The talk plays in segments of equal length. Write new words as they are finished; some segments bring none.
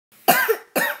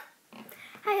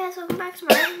Hi guys, welcome back to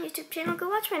my YouTube channel. Go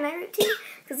watch my night routine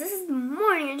because this is the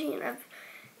morning routine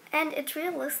and it's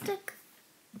realistic,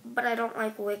 but I don't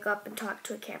like wake up and talk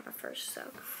to a camera first, so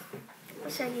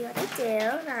I'll show you what I do.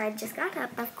 Now I just got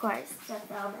up, of course, to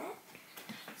film it.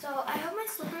 So I have my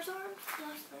slippers on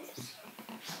last night.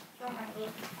 Don't mind me.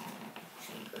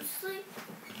 Go to sleep.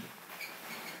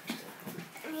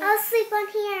 I'll sleep on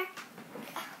here.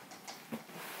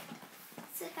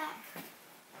 Sit back.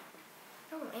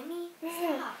 No, Amy,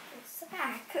 stop. Sit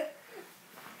back.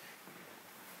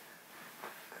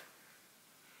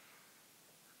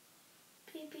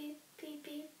 Beep, beep, beep,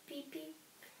 beep, beep, beep.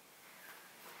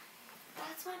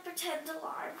 That's my pretend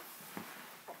alarm.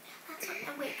 That's when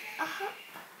I wake up.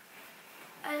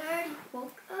 I already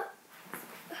woke up.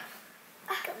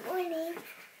 Good morning.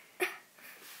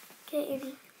 Okay,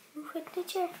 Amy, move with the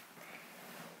chair.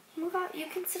 Move out. You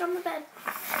can sit on the bed.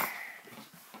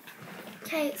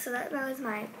 Okay, so that was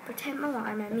my pretend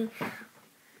alarm and me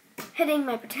hitting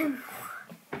my pretend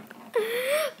alarm.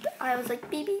 I was like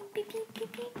beep beep beep beep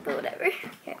beep beep, but whatever.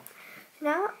 Okay, so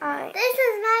now This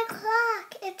is my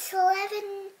clock. It's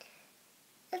 11.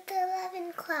 It's 11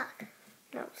 o'clock.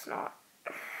 No, it's not.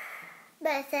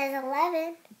 But it says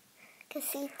 11. Cause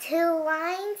see 2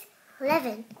 lines,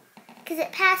 11. Cause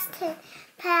it passed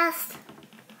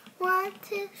 1,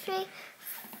 2, 3,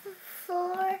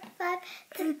 4, 5,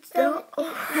 6, 7, 8,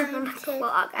 9, 10,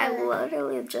 Clock. I 11.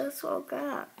 literally just woke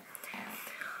up.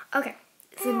 Okay,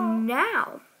 so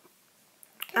now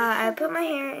I put my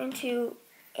hair into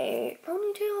a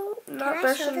ponytail. Not Can I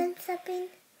brushing. show them something?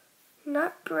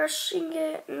 Not brushing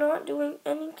it, not doing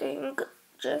anything,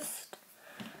 just...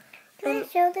 Can I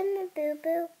show them the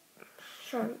boo-boo?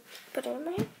 Sure, put it in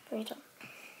my hair. Wait.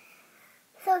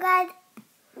 So guys,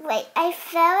 wait, I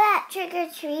fell at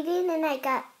trick-or-treating and I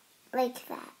got like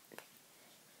that.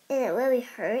 And it really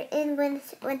hurt. And when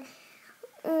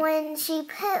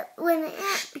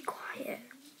Be quiet.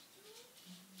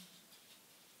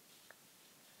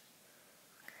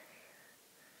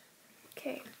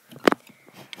 Okay.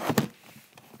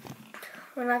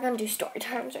 We're not going to do story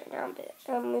times right now, but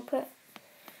we put a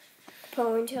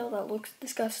ponytail that looks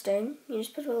disgusting. You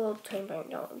just put a little tiny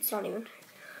ponytail. It's not even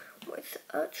with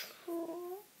a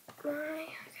try.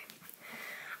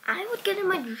 I would get in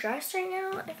my dress right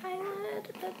now if I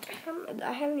would, but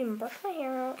I haven't even brushed my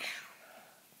hair out.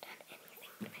 Done anything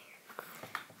to my hair.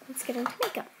 Let's get into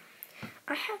makeup.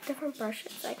 I have different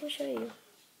brushes. I can show you.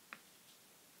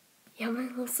 Yeah, my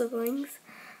little siblings.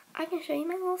 I can show you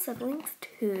my little siblings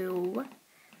too.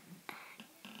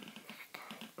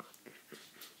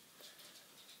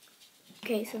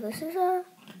 Okay, so this is a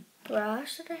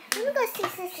brush that I have. I'm gonna go see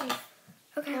Sissy.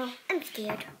 Okay. No, I'm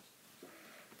scared.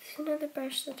 This is another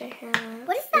brush that I have.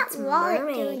 What is that it's wallet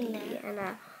mermaidy doing there? and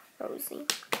a rosy.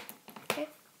 Okay.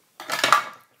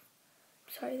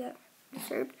 Sorry that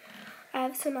disturbed. I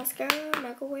have some mascara,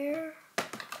 Mega Wear,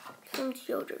 some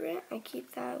deodorant. I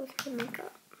keep that with my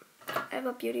makeup. I have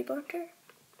a beauty blender.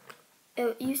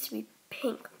 It used to be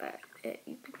pink, but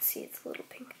you can see it's a little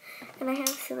pink. And I have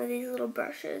some of these little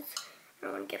brushes. I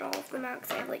don't want to get all of them out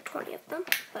because I have like 20 of them,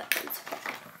 but it's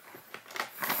okay.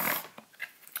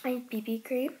 I have BB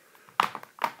cream.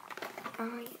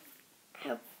 I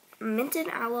have mint and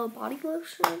aloe body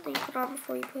lotion that you put on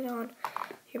before you put on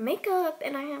your makeup,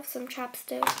 and I have some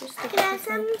chapstick. Just to Can I have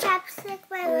some chapstick?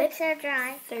 My lips are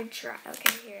dry. They're dry.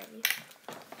 Okay, here, let me.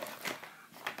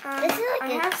 This is like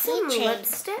I a have some keychain.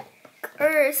 lipstick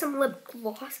or some lip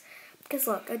gloss because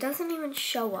look, it doesn't even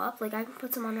show up. Like I can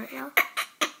put some on right now.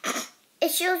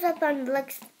 It shows up on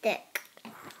lipstick.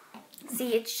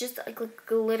 See, it's just like a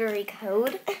glittery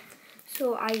code.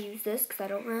 So I use this because I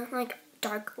don't really like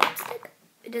dark lipstick.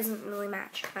 It doesn't really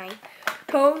match my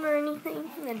tone or anything.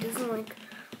 It doesn't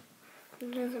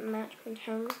match my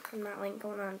tone. I'm not like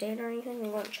going on a date or anything.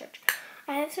 I'm going to church.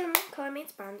 I have some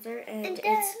ColourMates bronzer and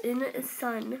it's in the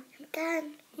sun. I'm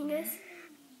done. You guys?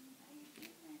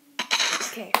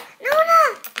 Okay. No.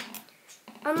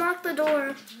 Unlock the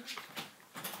door.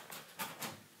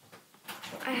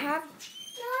 I have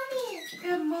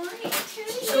Good morning.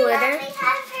 glitter. Let me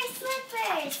have her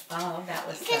slippers. Oh, that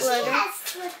was Because so she has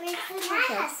slippers and I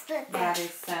have slippers. That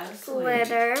is so sweet.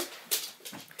 Glitter.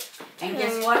 And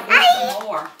guess what? There's some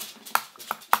more.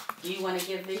 You want to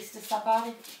give these to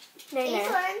somebody? Nay, These nay.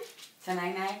 ones. To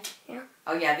Nene? Yeah.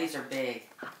 Oh yeah, these are big.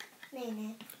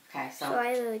 Nene. Okay, So so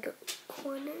I like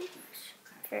corners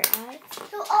for eyes.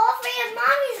 So all 3 of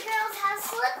Mommy's girls have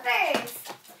slippers.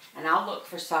 and I'll look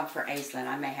for some for Aislinn.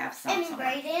 I may have some. And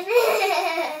somewhere.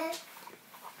 Brayden.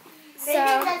 So I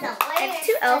have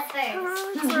 2 elf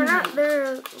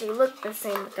slippers. They look the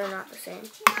same, but they're not the same. No.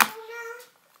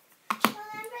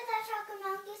 Remember that chocolate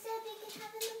monkey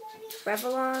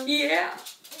Revlon. Yeah.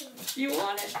 You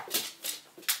want it?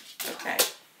 Okay.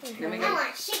 Let me I go.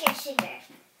 want sugar.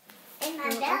 In my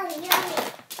belly, yummy.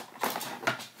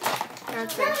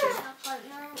 That's No, delicious. chocolate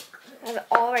milk. I have it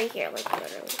all right here, like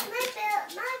literally.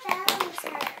 My belly hurts.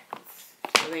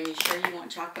 Well, then you sure you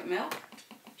want chocolate milk?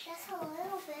 Just a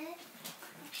little bit.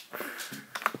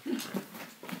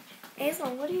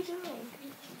 Aislinn, what are you doing?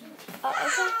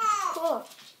 Okay, cool.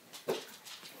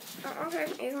 Okay,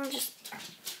 Aislinn, just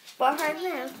behind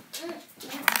there.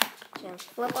 Just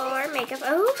flip all our makeup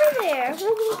over there.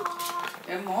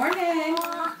 Good morning.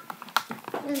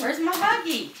 Where's my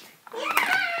buggy?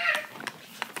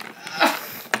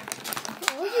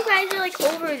 Look, you guys are like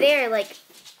over there, like.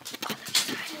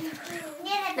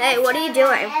 Hey, what are you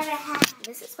doing?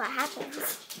 This is what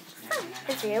happens.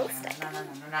 It's realistic.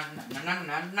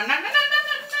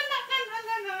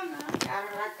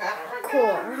 Cool.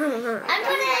 I'm gonna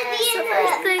be The in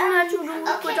first thing that you do is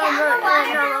put on the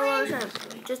lotion.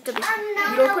 Just to be.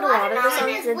 You don't put a lot of this on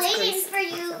because it's waiting greasy. for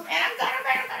you.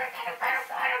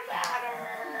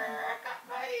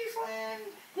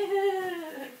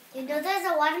 You know there's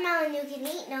a watermelon you can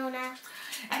eat, Nona.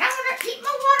 And I'm gonna eat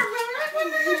my watermelon.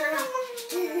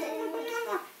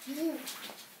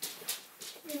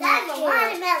 That's a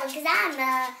watermelon because I'm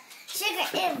the sugar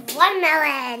in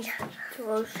watermelon.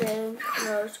 Lotion,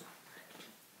 nose.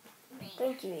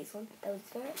 Thank you, Aislinn. That was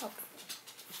very helpful.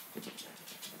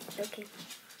 Okay.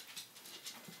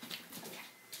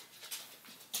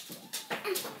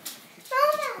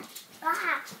 Nona.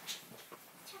 Ah.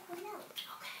 Chocolate milk.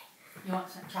 You want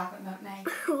some chocolate milk, Nate?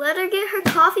 Let her get her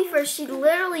coffee first. She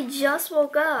literally just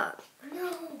woke up.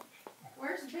 No.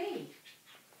 Where's B?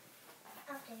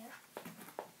 Up there.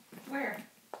 Where?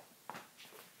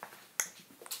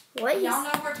 What is? Y'all know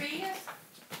where B is?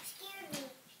 Scared me.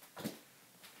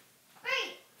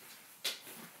 Wait.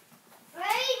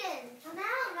 Brayden, come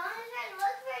out. Nona's trying to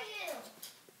look for you.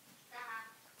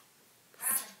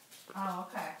 Oh,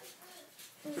 okay.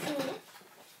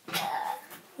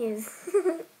 Yes.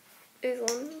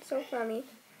 Aislinn, so funny.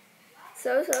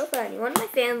 So funny. One of my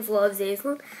fans loves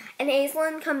Aislinn. And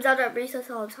Aislinn comes out at recess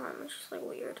all the time. It's just like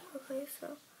weird. Okay,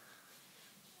 so.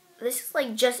 This is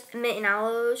like just mint and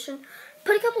aloe lotion.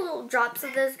 Put a couple little drops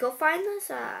of this. Go find this.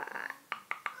 I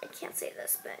can't say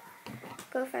this, but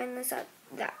go find this at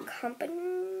that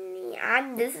company.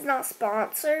 This is not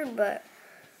sponsored, but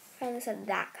find this at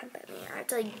that company. I have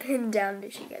to like pin down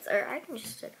to show you guys. Or I can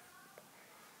just sit.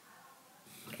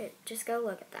 Okay, just go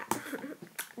look at that.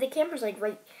 The camera's like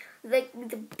right, like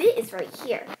the bit is right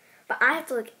here, but I have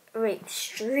to look right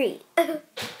straight.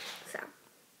 So.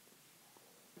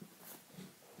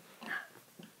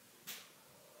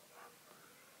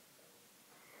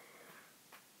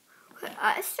 Okay,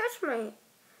 I stretched my,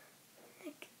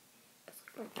 like,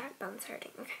 my backbone's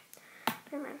hurting. Okay,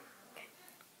 never mind. Okay.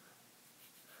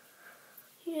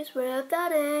 You just rub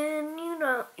that in, you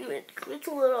know, it's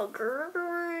a little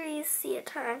greasy at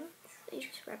times. So you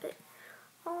just rub it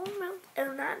all around,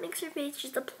 and that makes your face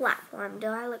just a platform. Do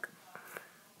I look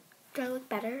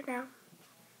better now?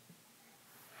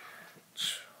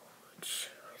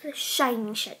 The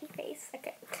shiny face.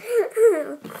 Okay.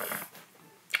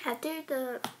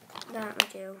 After that we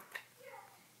do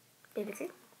BB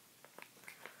cream,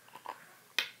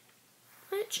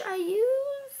 which I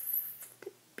use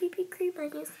the BB cream. I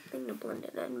use something to blend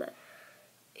it in, but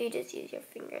you just use your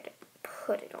finger to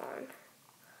put it on.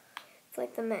 It's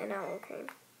like the mint and aloe cream.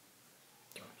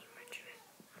 Don't need much of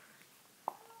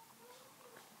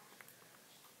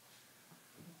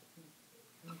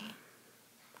it.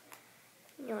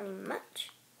 You don't need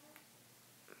much.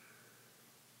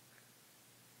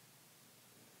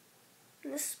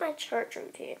 And this is my church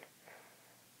routine.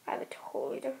 I have a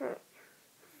totally different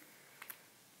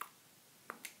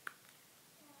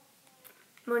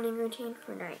morning routine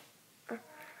for night. I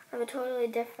have a totally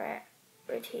different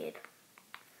routine.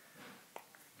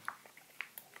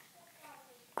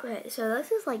 Okay, so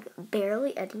this is like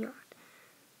barely any on.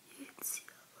 You can see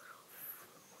that little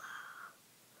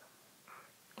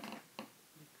flower.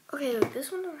 Okay, look,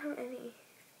 this one don't have any.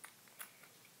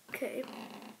 Okay.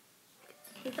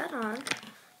 Keep that on.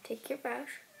 Take your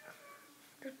brush.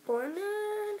 Just blend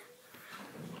in.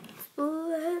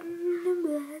 Blend.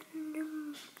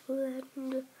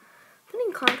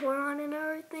 Putting contour on and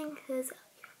everything because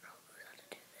your girl knows how to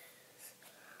do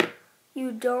this.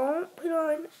 You don't put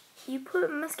on. You put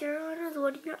mascara on as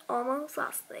one of your almost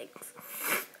last things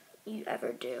you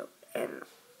ever do in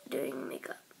doing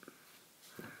makeup.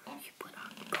 You put on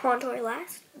contour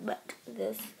last, but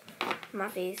this, my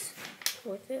face.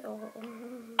 With it all.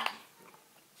 I'm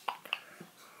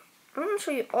going to show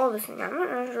you all this thing. I'm not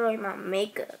going to show you my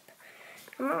makeup.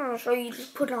 I'm not going to show you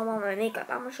just put on all my makeup.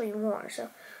 I'm going to show you more. So,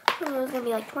 it's going to be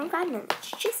like 25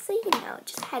 minutes. Just so you know.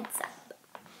 Just heads up.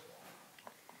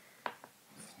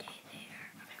 Stay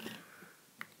there.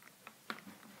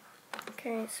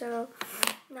 Okay, so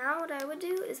now what I would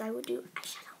do is I would do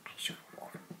eyeshadow.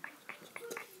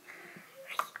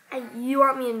 You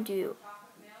want me to do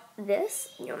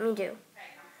this? You want me to do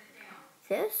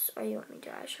this? Or you want me to do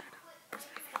eyeshadow? Because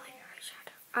I feel like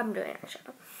eyeshadow. I'm doing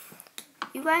eyeshadow.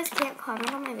 You guys can't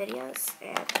comment on my videos,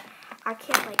 and I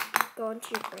can't, like, go into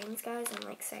your brains, guys, and,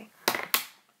 like, say,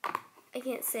 I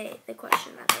can't say the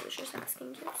question that I was just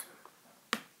asking you.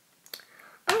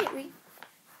 So. Alright,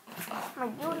 my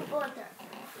beauty blender.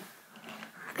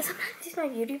 I sometimes use my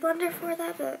beauty blender for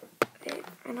that, but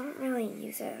I don't really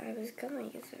use it. I was gonna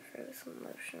use it for some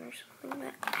lotion or something,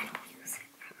 but I don't use it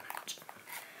that much.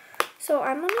 So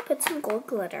I'm gonna put some gold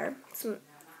glitter, some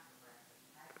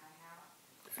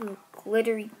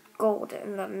glittery gold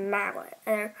in the mallet,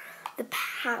 or the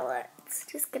palette. It's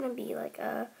just gonna be like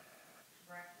a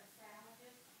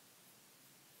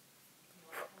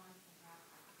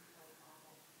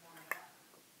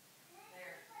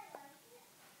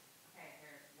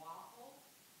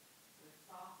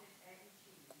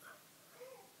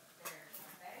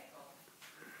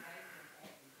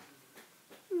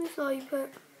That's all you put.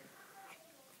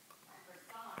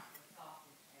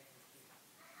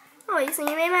 Oh, you see,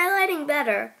 you made my lighting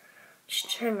better.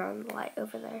 Just turn on the light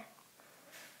over there.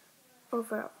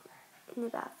 Over in the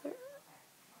bathroom.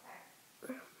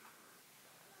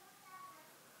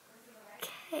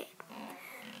 Okay.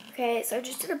 Okay, so I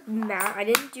just did a matte. I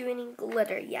didn't do any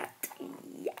glitter yet.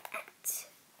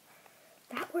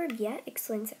 That word yet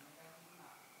explains it.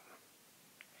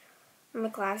 In the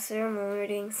classroom when we were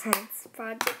doing science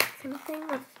project kind of thing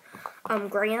with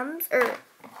grams or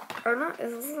not,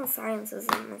 it wasn't science, it was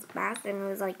in this math, and it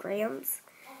was like grams.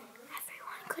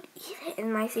 Everyone could eat it,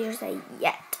 and my teacher said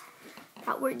yet.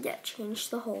 That word yet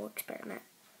changed the whole experiment.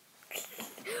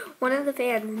 One of the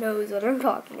fans knows what I'm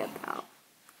talking about.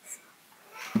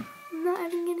 I'm not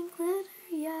adding any glitter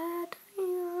yet.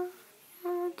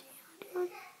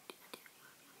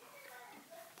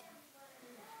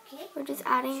 We're just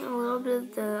adding a little bit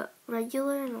of the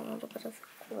regular and a little bit of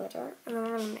the glitter, and then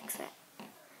we're going to mix it.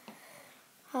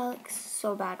 That looks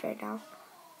so bad right now.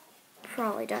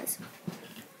 Probably does.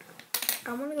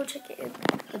 I'm going to go check it in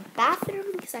the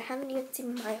bathroom because I haven't even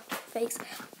seen my face.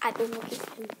 I've been looking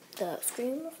in the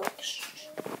screen reflection.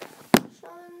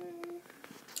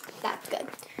 That's good.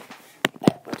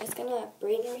 But we're just going to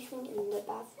bring everything in the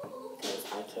bathroom because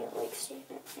I can't like stand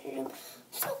right now.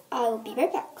 So I'll be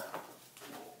right back.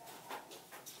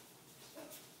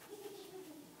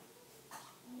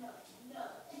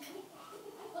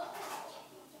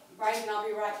 Brayden, I'll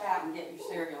be right back and get your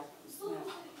cereal.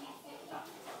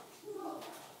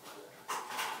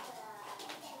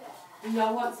 Do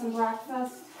y'all want some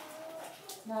breakfast?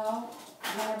 No?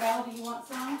 Annabelle, do you want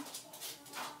some?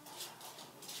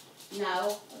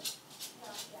 No?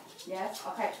 Yes?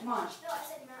 Okay, come on. No, I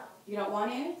said no. You don't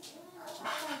want any?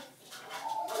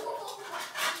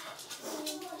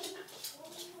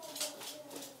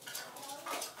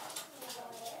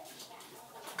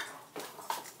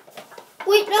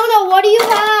 Wait, no, what do you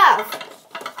have?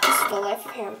 This is the life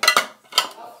of him.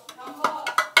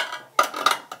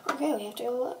 Okay, we have to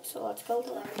go look, so let's go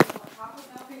look.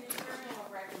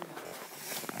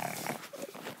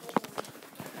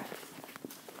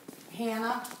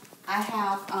 Hannah, I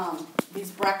have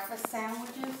these breakfast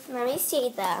sandwiches. Let me see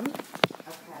them.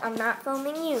 Okay. I'm not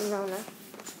filming you, Nona.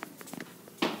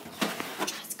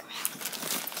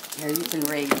 Here, you can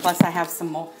read. Plus, I have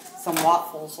some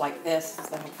waffles like this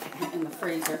in the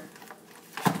freezer.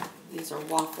 These are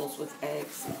waffles with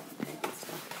eggs and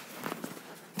stuff.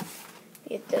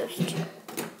 Get those two.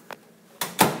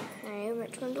 Okay,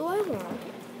 which one do I want?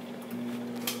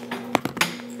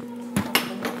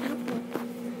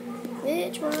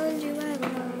 Which one do I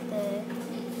want?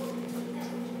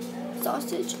 The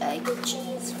sausage, egg, and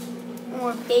cheese?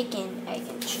 Or bacon, egg,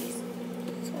 and cheese?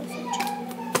 Sausage.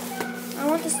 I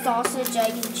want the sausage,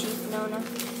 egg, and cheese, Nona.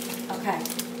 Okay.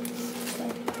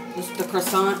 This the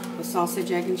croissant with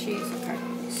sausage, egg, and cheese? Okay.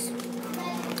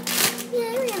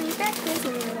 Yeah, we're having breakfast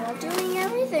and we're all doing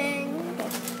everything.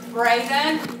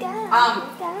 Brayden, Go.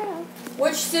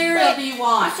 which cereal do you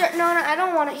want? Nona, I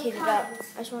don't want it heated up.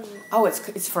 I just want it. Oh, it's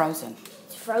frozen.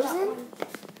 It's frozen?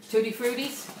 Tutti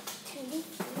Fruttis?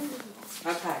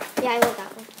 Okay. Yeah, I want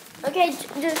that one. Okay,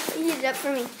 just heat it up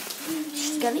for me.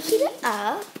 She's gonna heat it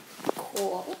up.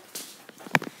 Cool.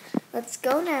 Let's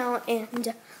go now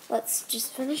and let's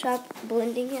just finish up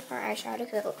blending our eyeshadow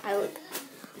because I look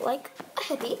like a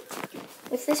happy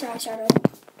with this eyeshadow.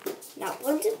 Now,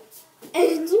 London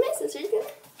and my sister's gonna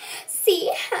say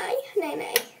hi,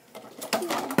 Nene.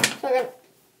 So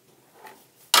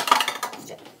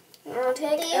we're gonna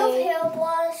take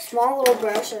a small little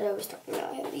brush that I was talking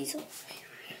about. I have these.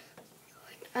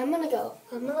 I'm gonna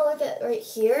look at right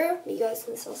here. You guys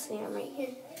can still see them right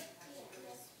here.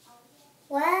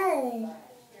 Wow.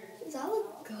 Does that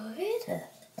look good?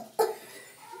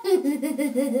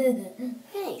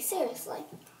 Hey, seriously.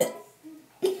 I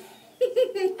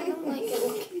don't like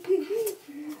it.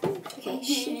 Okay,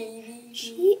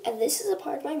 this is a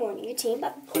part of my morning routine,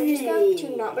 but we're just going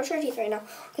to not brush our teeth right now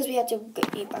because we have to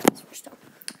eat breakfast first.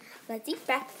 Let's eat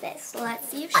breakfast. Let's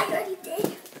see if she already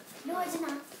did. No, I did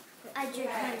not. I drank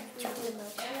my chocolate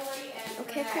milk.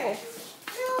 Okay, cool.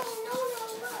 No.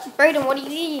 Brayden, what are you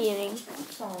eating?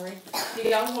 Sorry. Do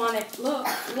y'all want it, look,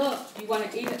 do you want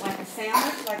to eat it like a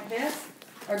sandwich, like this?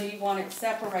 Or do you want it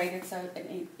separated so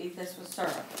and eat this with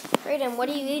syrup? Brayden, what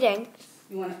are you eating?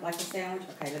 You want it like a sandwich?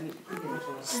 Okay, let me eat it with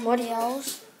you.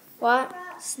 Snails. What?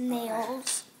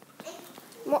 Snails.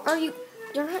 What are you?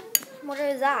 You're not. What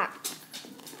is that?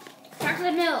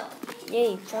 Chocolate milk.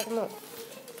 Yay, chocolate milk.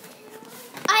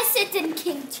 I sit in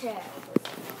king chair.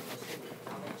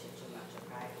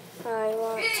 I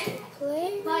want to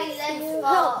play. My legs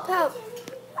Help! fall. Help!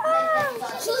 My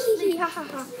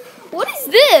legs fall. What is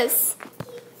this?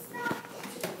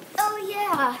 Oh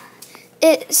yeah.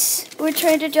 We're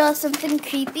trying to draw something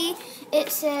creepy.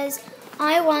 It says,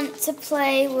 I want to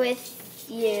play with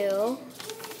you.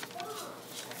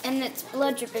 And it's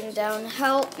blood dripping down.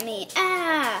 Help me.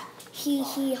 Ah! Hee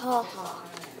hee ha ha.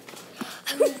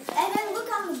 And then look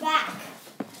on the back.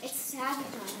 It's Savage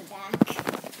on the back.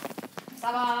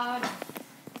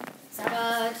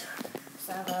 Savage.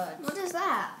 What is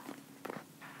that?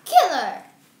 Killer!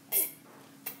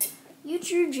 You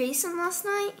drew Jason last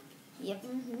night? Yep.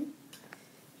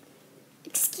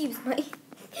 Excuse me.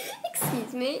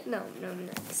 Excuse me. No.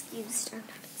 Excuse.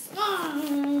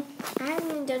 Mm. I haven't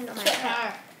even done my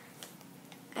hair.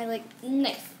 I like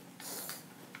Knife.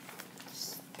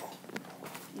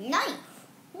 Knife.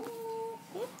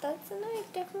 Yep, that's a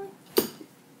knife, definitely.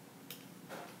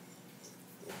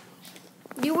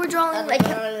 You were drawing like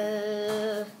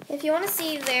if you want to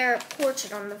see their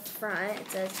portrait on the front, it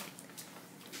says,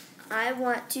 "I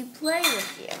want to play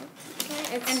with you."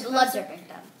 Okay, it's And blood dripping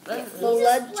down. Yeah, He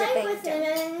blood just played dripping with down.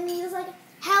 it and he was like,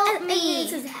 help And me. it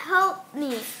says, "Help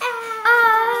me."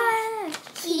 Ah.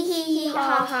 Hee hee hee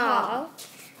ha ha.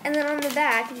 And then on the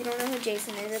back, if you don't know who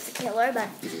Jason is, it's a killer, but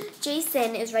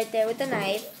Jason is right there with the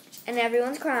knife, and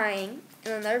everyone's crying,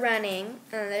 and then they're running,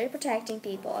 and then they're protecting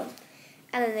people,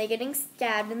 and then they're getting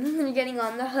stabbed, and then they're getting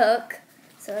on the hook,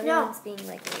 so everyone's being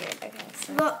like weird. Okay,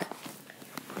 so Look.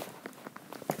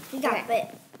 He got bit.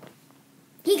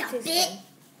 He got This is bit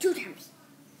good. 2 times.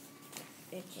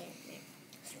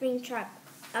 Spring trap.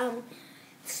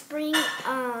 Freddy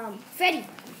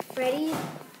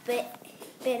bit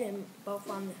him both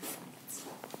on the sides.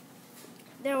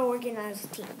 They're working as a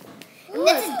team.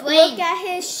 That's his brain. Look at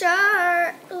his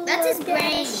shirt. That's his Look at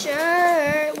brain. his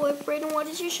shirt. What, Brayden, what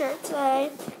does your shirt say?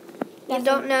 You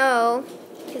don't know.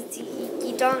 Because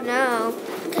you don't know.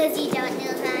 Because you don't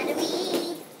know how to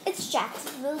read. It's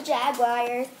Jacksonville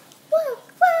Jaguars. Whoa,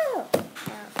 whoa.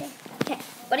 Okay,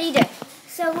 what do you do?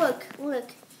 So look.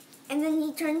 And then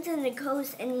he turns into a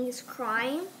ghost and he's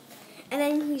crying. And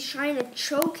then he's trying to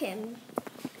choke him.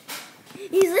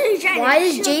 He's literally trying Why to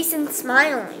is choke Jason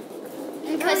smiling?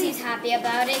 Because he's happy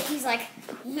about it. He's like,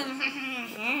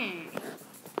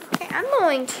 Okay, I'm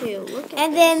going to look at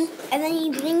and then he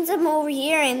brings him over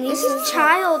here and this he's is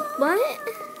child. What?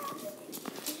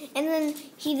 and then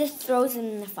he just throws him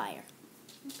in the fire.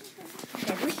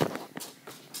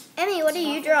 Emmy, what are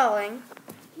you drawing?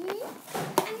 I'm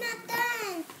not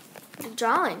done. You're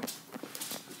drawing.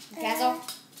 Castle.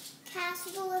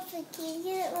 Castle with a key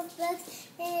with books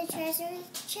and a treasure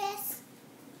chest.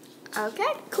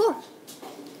 Okay, cool.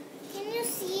 Can you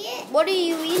see it? What are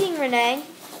you eating, Renee?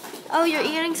 Oh, you're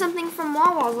eating something from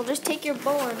Wawa's. We'll just take your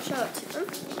bowl and show it to them.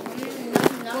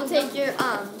 We'll take your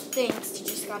things. You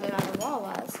just got it out of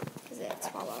Wawa's because it's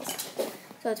Wawa's.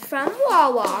 So it's from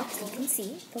Wawa. You can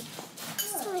see.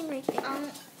 It's right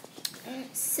there.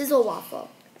 Sizzle waffle,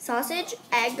 sausage,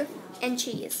 egg, and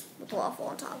cheese with waffle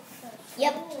on top.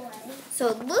 Yep. So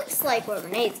it looks like what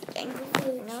Renee's eating,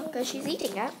 you know, because she's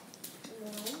eating it.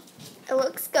 It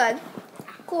looks good.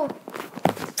 Cool.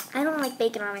 I don't like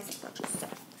bacon on my sandwiches, so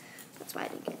that's why I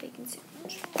didn't get bacon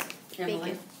sandwich.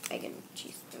 Emily, Bacon, egg, and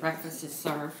cheese. breakfast is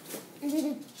served.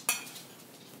 Can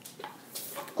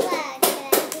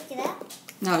I pick it up?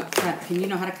 No, can you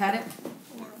know how to cut it?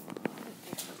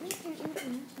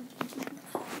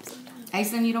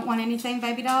 Aislinn, you don't want anything,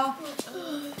 baby doll?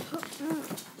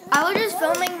 I was just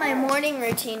filming my morning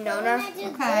routine, Nona. When I do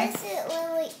Okay. this, it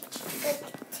literally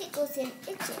like tickles and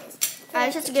itches. I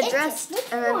just have to get Itches. dressed What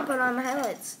do and you then want? put on my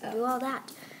highlights. Do all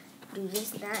that. Do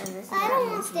this and that and this and I that don't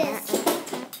and want this and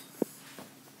this. that.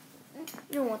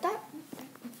 You don't want that?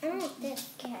 I don't want this.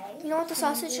 Okay. You don't want the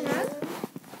sausage and egg?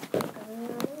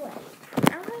 I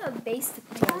don't have a base to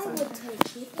put I on. would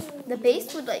take it. The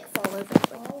base would like fall over.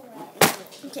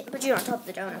 Alright. Can't put you on top of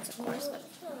the donuts, of course.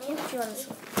 Can't put you on this.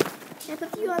 Can't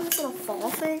put you on this little fall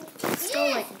thing. It's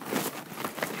still like.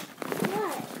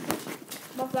 What?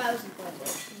 What flowers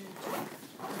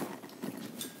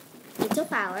It's a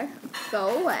flower.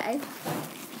 Go away.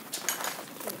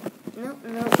 No.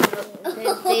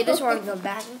 They just want to go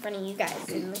back in front of you guys.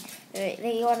 And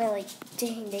they want to like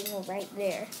dangle right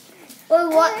there. Well,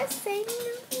 what? I say no.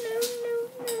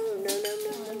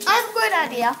 I have a good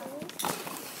idea.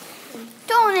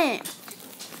 Don't it?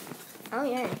 Oh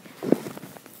yeah.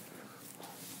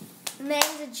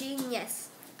 Man's a genius.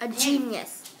 A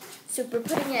genius. So we're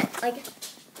putting it like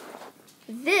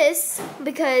this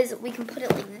because we can put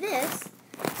it like this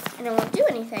and it won't do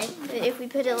anything. But if we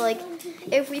put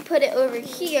it over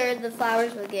here, the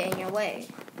flowers will get in your way.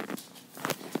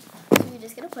 So you're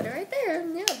just gonna put it right there.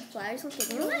 Yeah, the flowers will get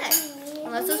in your way.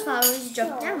 Unless those flowers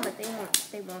jump down, but they won't.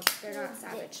 They're not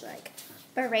savage like.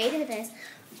 But Raiden is.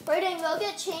 Raiden, go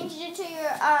get changed into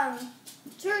your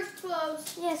church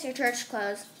clothes. Yes, your church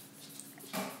clothes.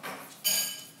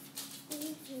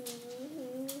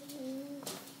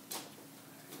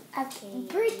 Okay.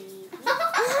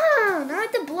 Oh, not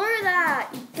have to blur that.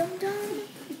 You dum-dum.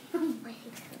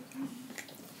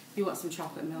 You want some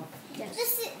chocolate milk? Yes.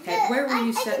 Okay, where were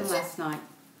you sitting last night?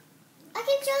 I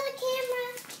can show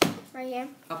the camera. Right here?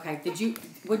 Okay,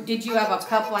 did you have a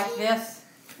cup like this?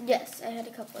 Yes, I had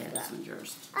a couple like that. This one's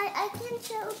yours. I can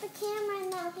show the camera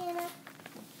now, Hannah.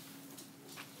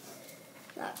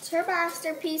 That's her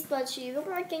masterpiece, but she's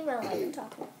working well. I can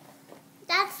talk.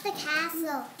 That's the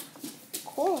castle.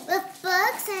 Cool. With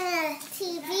books and a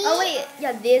TV. Oh wait,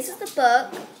 yeah, this is the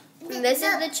book. And this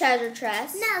is the treasure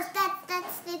chest. No,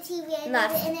 that's the TV. I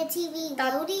That's- put it in a TV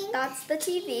loading. That's the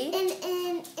TV.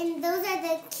 And those are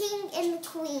the king and the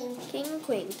queen. King and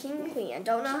queen, king and queen. I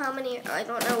don't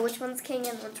know which one's king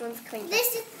and which one's queen.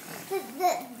 This is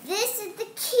this is the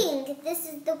king. This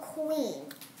is the queen.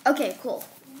 Okay, cool.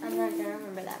 I'm not gonna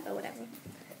remember that, but whatever.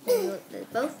 They're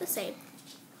both the same.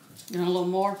 You want a little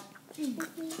more?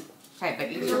 Okay,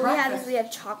 but eat your What we have breakfast. is we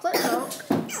have chocolate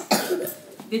milk.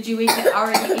 Did you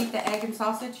already eat the egg and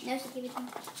sausage? Yes, give it to me.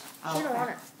 Oh, She don't want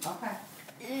it.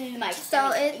 Okay. So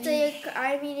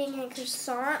I'm eating a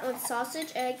croissant with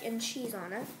sausage, egg, and cheese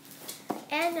on it.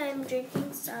 And I'm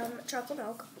drinking some chocolate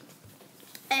milk.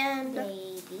 And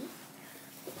Baby.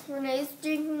 Renee's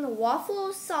drinking the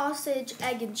waffle, sausage,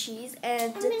 egg, and cheese.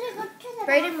 And I'm gonna go to the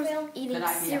Brayden bathroom. was eating Good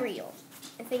idea. cereal.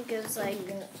 I think it was like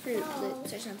Fruit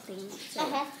Loops or something. So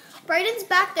Uh-huh. Brayden's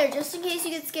back there just in case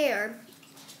you get scared.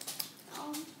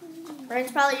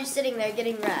 Brayden's probably just sitting there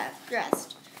getting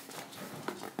dressed.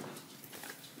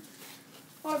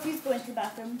 Or if he's going to the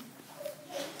bathroom.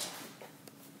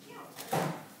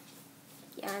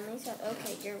 Yeah, and they said,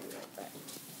 okay, you're weird, but...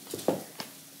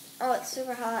 Oh, it's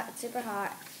super hot. It's super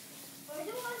hot. Where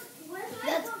do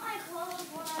I put my clothes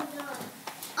when I'm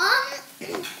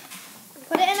done?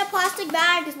 Put it in a plastic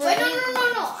bag. 'Cause we're Wait, eating-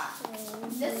 no.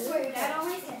 This is where your dad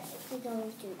always said. We're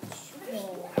going to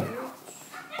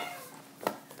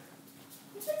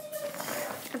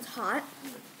It's hot.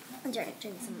 I'm trying to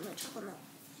drink some of my chocolate milk.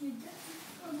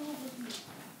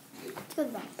 Let's go to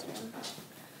the bathroom.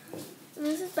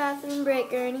 This is bathroom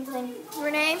break or anything.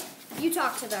 Renee, you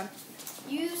talk to them.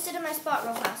 You sit in my spot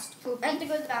real fast. I have to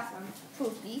go to the bathroom.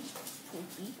 Poopy.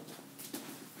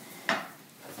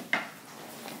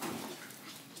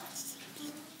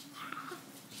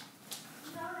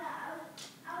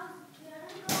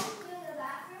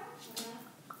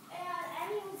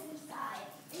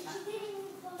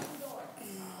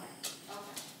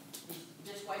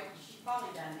 Just wait. She's probably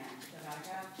done now. Should I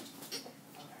go?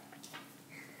 Okay.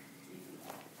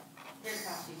 Here's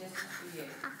how this is for you.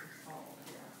 It's cold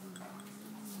here.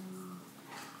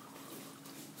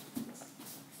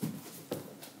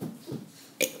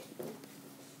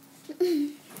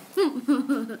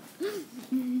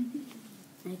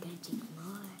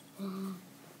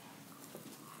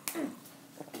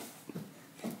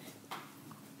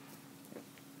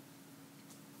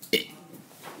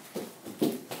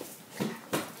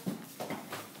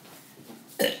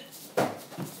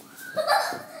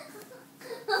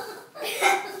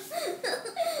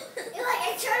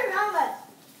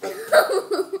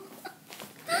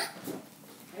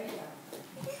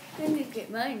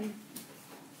 mine.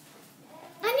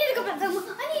 I need to go bathroom.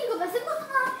 I need to go bathroom.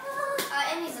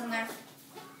 Amy's in there.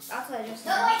 That's what I just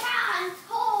No, said. I can't.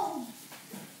 Home.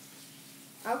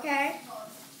 Okay.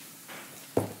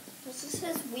 This is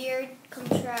his weird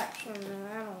contraction, and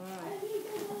I don't know.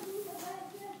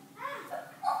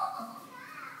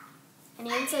 And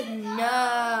Ian said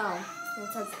no. It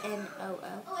says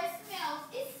N-O-O. Oh, it smells.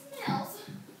 It smells.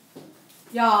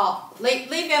 Y'all,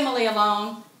 leave Emily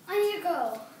alone. I need to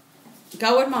go.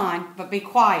 Go with mine, but be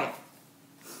quiet.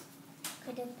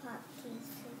 Could have popped these.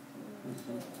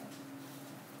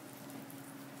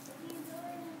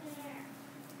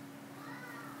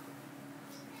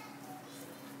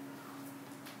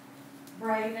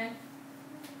 Braden,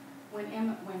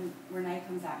 when Renee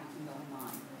comes out, you can go in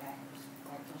line, okay?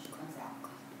 Wait till she comes out.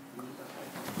 You need to go.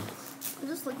 I'm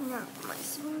just looking at my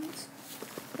spoons.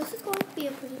 This is going to be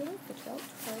a pretty long video.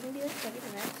 It's probably going to be like 30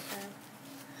 minutes. So,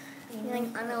 feeling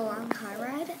on a long car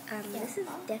ride. This is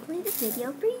definitely the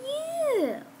video for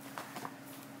you.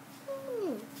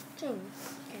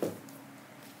 James. Okay.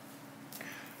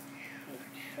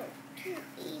 So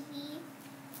easy.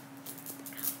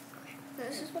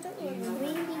 This is what it was.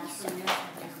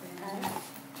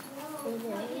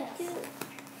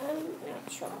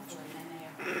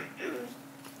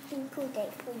 Really cool day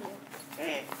for you.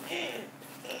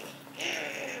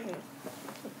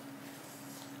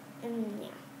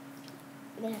 Yeah.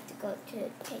 We have to go to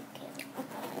take care.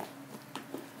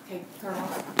 Okay,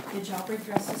 girls, did y'all bring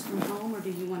dresses from home, or do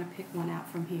you want to pick one out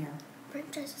from here? Bring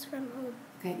dresses from home.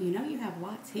 Okay, you know you have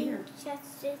lots here.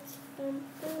 Dresses from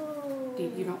home.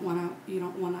 You don't wanna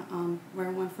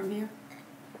wear one from here?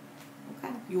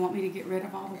 Okay. You want me to get rid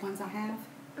of all the ones I have?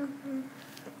 Mm-hmm.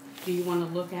 Do you want to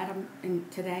look at them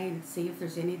today and see if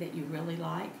there's any that you really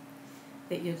like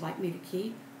that you'd like me to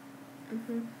keep?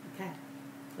 Mm-hmm. Okay.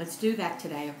 Let's do that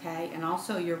today, okay? And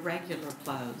also your regular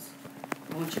clothes.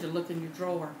 I want you to look in your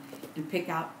drawer and pick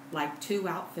out like 2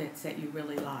 outfits that you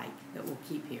really like that we'll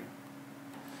keep here.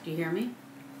 Do you hear me?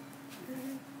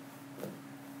 Mm-hmm.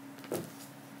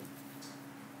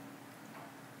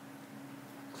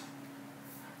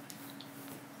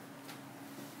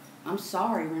 I'm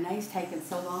sorry, Renee's taking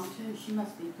so long too. She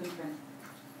must be pooping.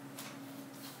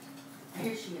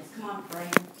 Here she is. Come on,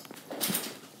 Braden.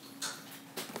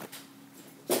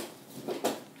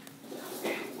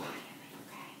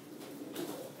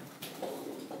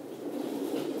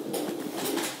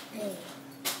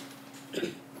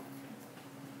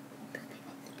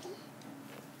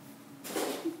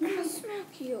 I smell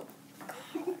cute.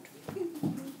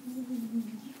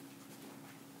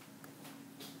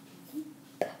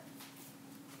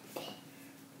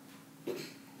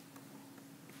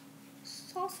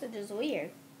 Sausage is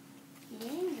weird.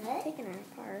 Yeah. Taking it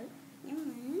apart.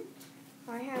 Mm-hmm.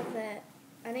 I have that.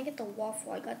 I didn't get the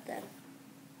waffle. I got the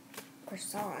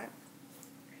croissant.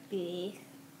 They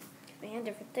had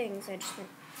different things. I just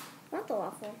want the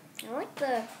waffle. I like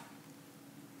the.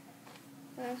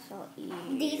 That's all eat.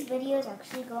 These videos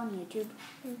actually go on YouTube.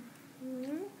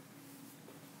 Mm-hmm.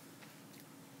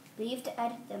 But you have to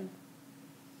edit them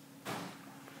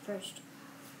first.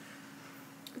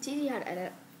 It's easy how to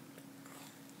edit.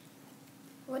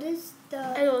 What is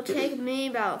the... It will take me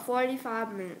about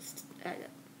 45 minutes to edit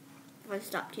if I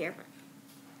stopped here.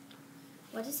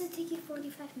 What does it take you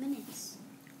 45 minutes?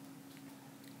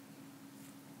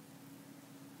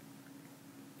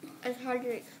 It's hard to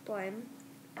explain.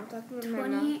 I'm talking with my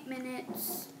mouth. 28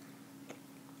 minutes.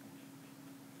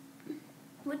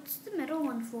 What's the middle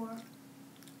one for?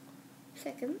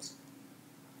 Seconds.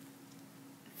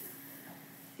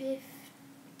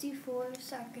 54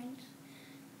 seconds.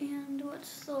 And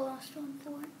what's the last one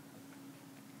for?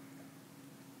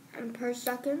 And per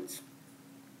seconds.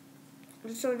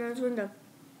 Just so it knows when to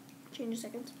change the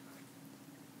seconds.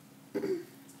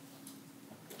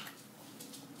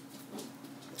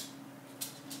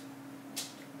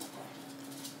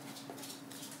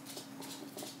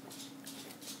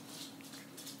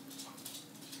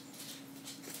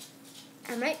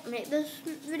 I might make this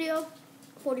video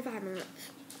 45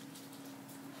 minutes.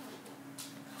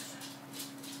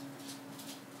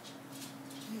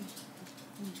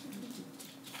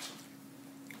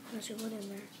 There's a wood in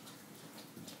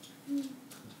there.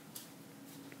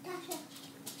 Tasha.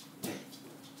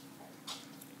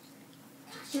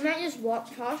 You might just walk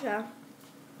Tasha.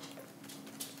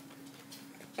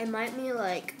 It might be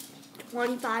like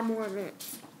 25 more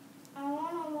minutes. I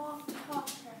want to walk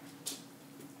Tasha.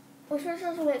 We're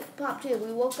supposed to wake Pop too.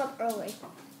 We woke up early.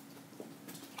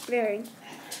 Very.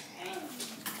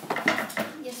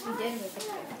 Yes, we did wake up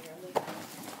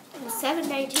early. It's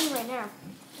 7:19 right now.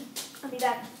 I'll be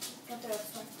back. After the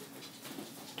store.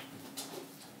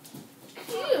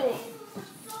 cute.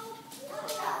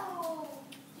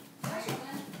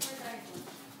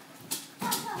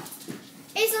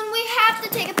 Aislinn, we have to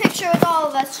take a picture with all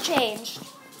of us changed.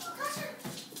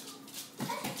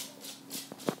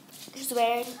 She's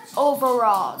wearing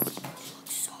overalls.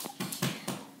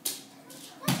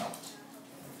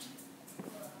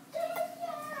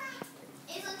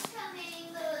 Aislinn's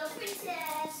coming, the little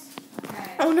princess.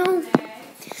 Oh no.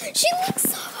 She looks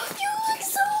so, you look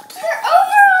so cute.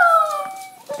 Overall.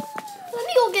 Let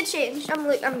me go get changed. I'm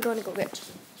going to go get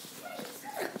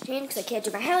changed because I can't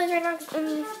do my hair right now.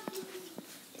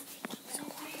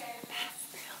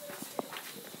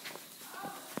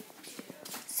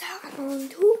 So I'm going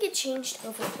to get changed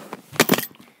over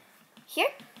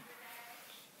here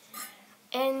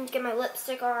and get my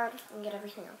lipstick on and get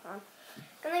everything else on,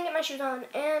 and then get my shoes on.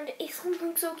 And Aislinn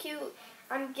looks so cute.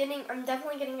 I'm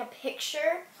definitely getting a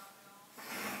picture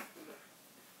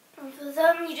of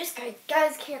them. You just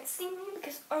guys can't see me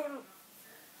because I'm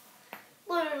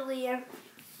literally what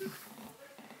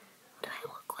do I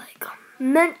look like? I'm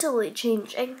mentally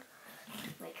changing.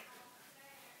 Like,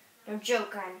 no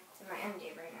joke, I'm in my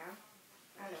MD right now.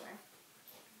 I don't know where.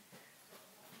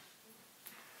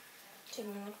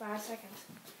 Taking me like 5 seconds.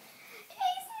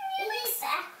 You look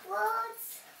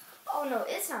backwards. Oh no,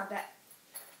 it's not that.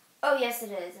 Oh yes,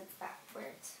 it is. It's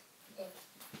backwards.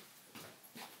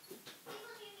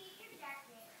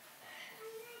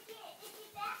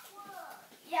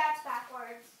 Yeah, it's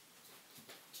backwards.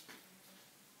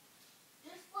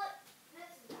 Just flip. This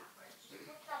is backwards. Just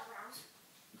flip that around.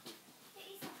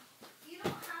 You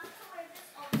don't have to wear this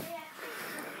all day.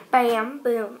 Bam,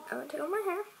 boom. I want to do my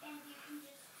hair. And you can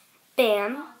just.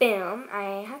 Bam, boom.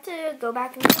 I have to go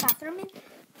back into the bathroom and do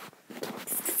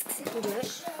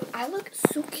it. I look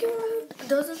so cute.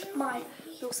 This is my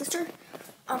little sister.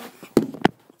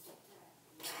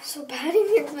 So Patty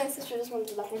thinks my sister just went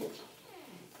to the bathroom.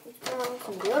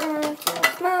 Some deodorant, some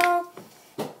smell.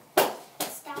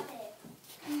 Stop it.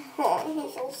 Oh,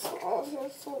 he's so small.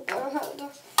 He's so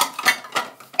bad.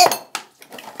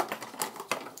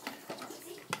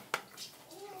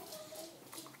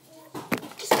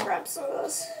 Just grab some of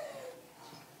this.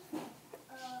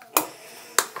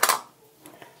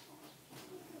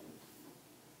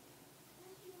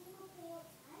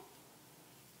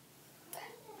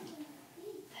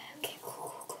 Okay,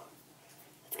 cool.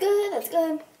 That's good, that's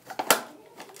good.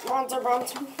 Bronzer.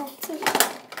 That's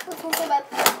not so bad.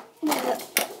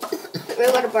 Wait,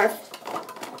 let it barf.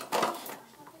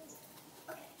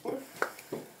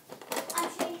 I'm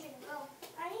changing. Go.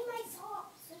 I need my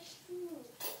socks. They're smooth.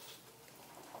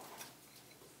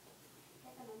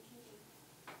 Get them. I'm changing.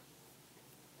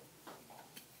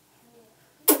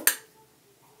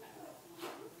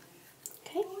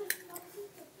 Okay.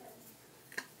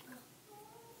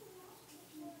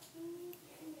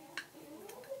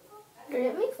 Did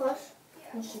it make flush?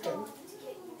 Yes, it did.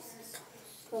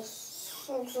 It's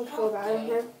so bad in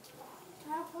here.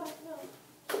 I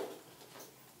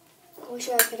wish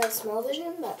I could have smell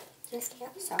vision, but just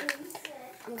can't, so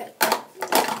I'm good.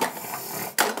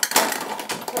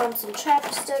 Put on some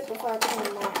chapstick before I put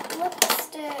on my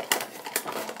lipstick.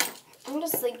 I'm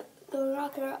just like the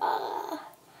rocker.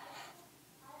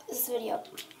 This video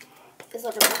is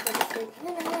literally 33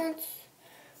 minutes.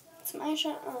 Some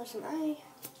eyeshadow or some eye.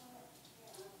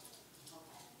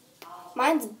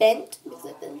 Mine's bent because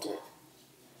I bent it.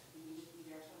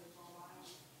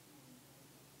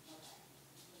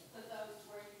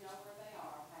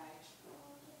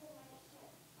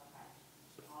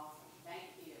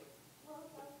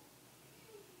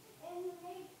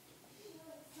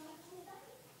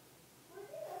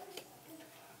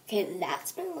 Okay,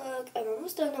 that's my look. I'm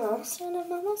almost done. I'm almost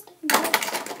done.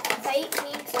 Fight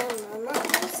me, 'cause I'm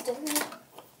almost done.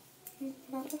 I'm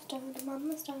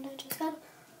almost done. I just gotta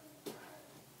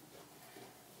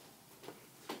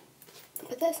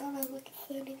put this on. I look at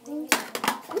 30 things.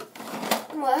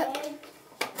 What?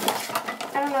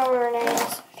 I don't know where Renee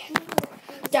is.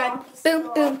 Done.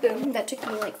 Boom, boom, boom. That took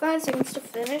me like 5 seconds to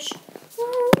finish.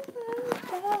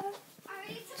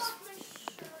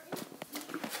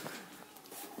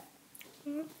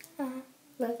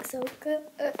 Looks so good.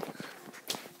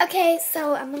 Okay,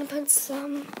 so I'm gonna put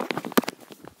some.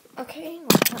 Okay, I'll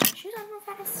put my shoes on real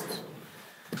fast.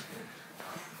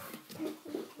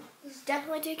 This is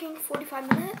definitely taking 45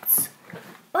 minutes,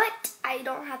 but I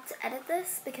don't have to edit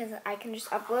this because I can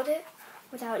just upload it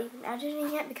without even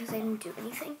editing it because I didn't do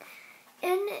anything.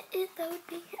 And that would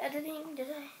be editing,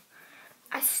 did I?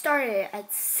 I started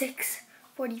at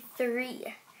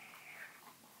 6:43.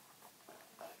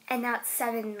 And now it's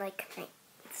 7, like,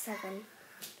 7.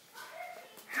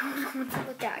 I don't know what to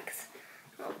look at because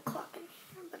I don't have a clock in here.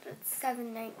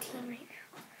 7:19 right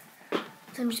now.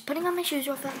 So I'm just putting on my shoes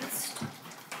real fast.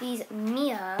 These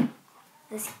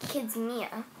this kid's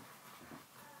Mia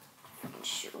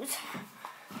shoes.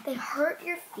 They hurt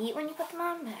your feet when you put them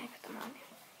on, but I put them on.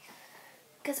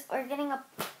 Because we're getting a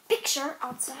picture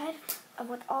outside of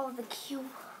with all of the cute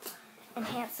and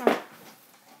handsome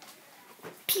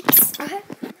peeps. Okay,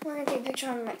 we're going to take a picture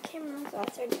on that camera. So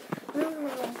outside. We're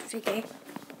going to take a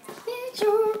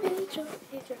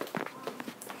picture.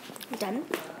 Done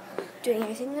doing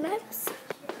everything that I was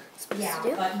supposed to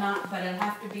do. But it'll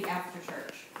have to be after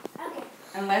church. Okay.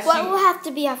 Unless What will have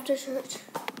to be after church?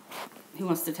 he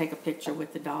wants to take a picture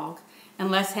with the dog.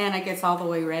 Unless Hannah gets all the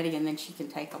way ready and then she can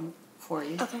take them for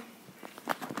you. Okay.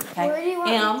 Okay. Where do you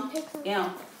want me to take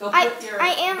them? Go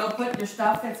put your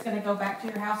stuff that's going to go back to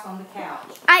your house on the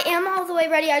couch. I am all the way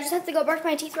ready. I just have to go brush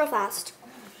my teeth real fast.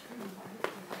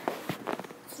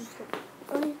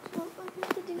 All I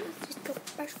have to do is just go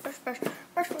brush, and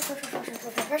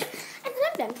then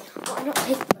I'm done. Oh, I don't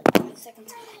take like 5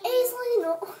 seconds. Aislinn,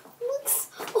 oh, looks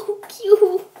so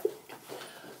cute.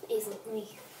 Aislinn, let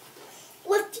me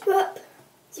lift you up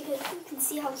so you can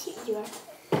see how cute you are.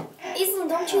 Aislinn,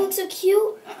 don't you look so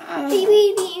cute? Baby,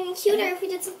 it'd be even cuter if you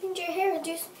did something to your hair. You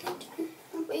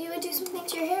would do something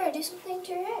to your hair. Do something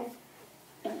to your hair.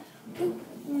 I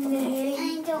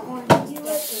don't want to. You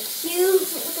look cute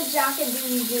with the jacket.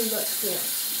 You do look cute.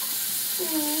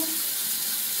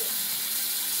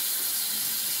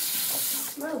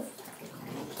 Move.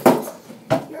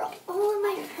 You're all in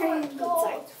my hair.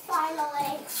 Sorry.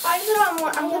 Finally.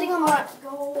 I'm putting on what?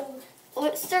 Gold.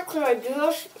 Let's start clear. I do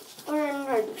this. And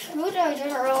I shoot. I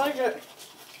didn't realize it.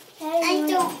 I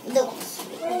don't look.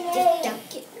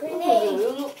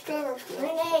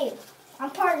 Renee,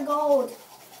 I'm part gold.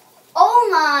 Oh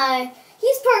my!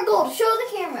 He's part gold. Show the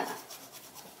camera.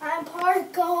 I'm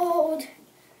part gold.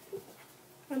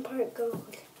 I'm part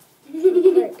gold.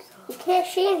 You can't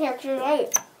see in here because you're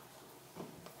light.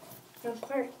 I'm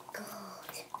part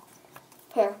gold.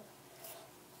 Here.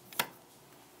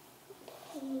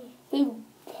 He's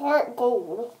part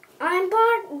gold. I'm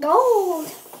part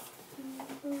gold.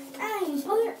 I'm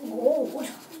part gold.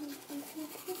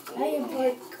 I am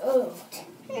part gold.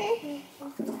 I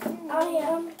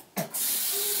am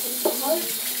part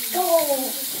gold.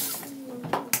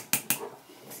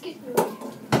 Excuse me.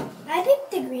 I picked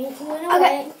the green one.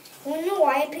 Okay. You know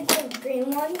why I picked the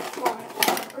green one?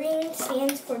 Green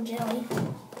stands for jelly.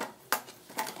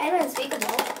 And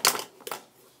unspeakable.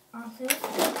 Also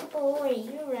unspeakable, are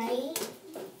you right?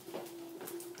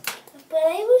 But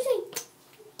I wish I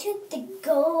took the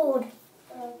gold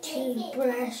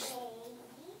toothbrush.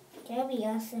 That'd be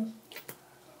awesome.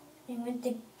 I want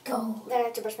the gold. Then I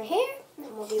have to brush my hair,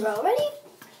 and we'll be all ready.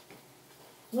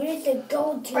 Where's the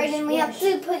gold toothbrush? Brayden, we have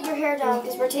to put your hair down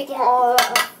because we're taking all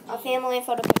a family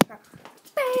photo picture.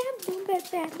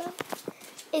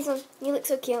 Aislinn, you look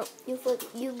so cute. You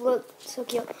look so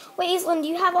cute. Wait, Aislinn, do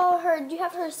you have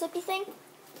her sippy thing?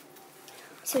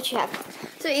 See what you have.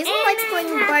 So Aislinn likes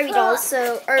playing with Barbie dolls,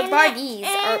 or Barbies,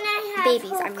 or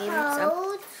babies, I mean.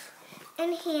 So.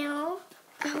 And here.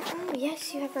 Oh,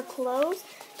 yes, you have her clothes.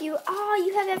 You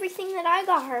have everything that I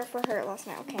got her for her last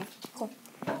night. Okay, cool.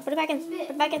 Put it back in. Put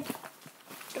it back in. Put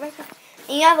it back in.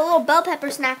 And you have a little bell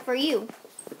pepper snack for you.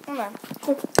 Hold on.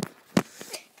 Cool.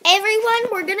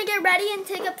 Everyone, we're gonna get ready and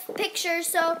take a picture.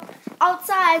 So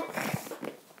outside,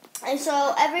 and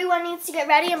so everyone needs to get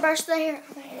ready and brush their hair.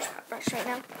 My hair's not brushed right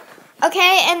now.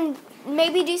 Okay, and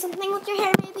maybe do something with your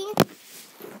hair. Maybe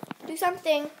do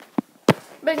something.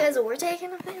 Because we're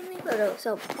taking a family photo.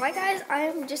 So, bye guys,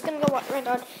 I'm just going to go run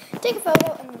on, take a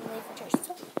photo, and then leave.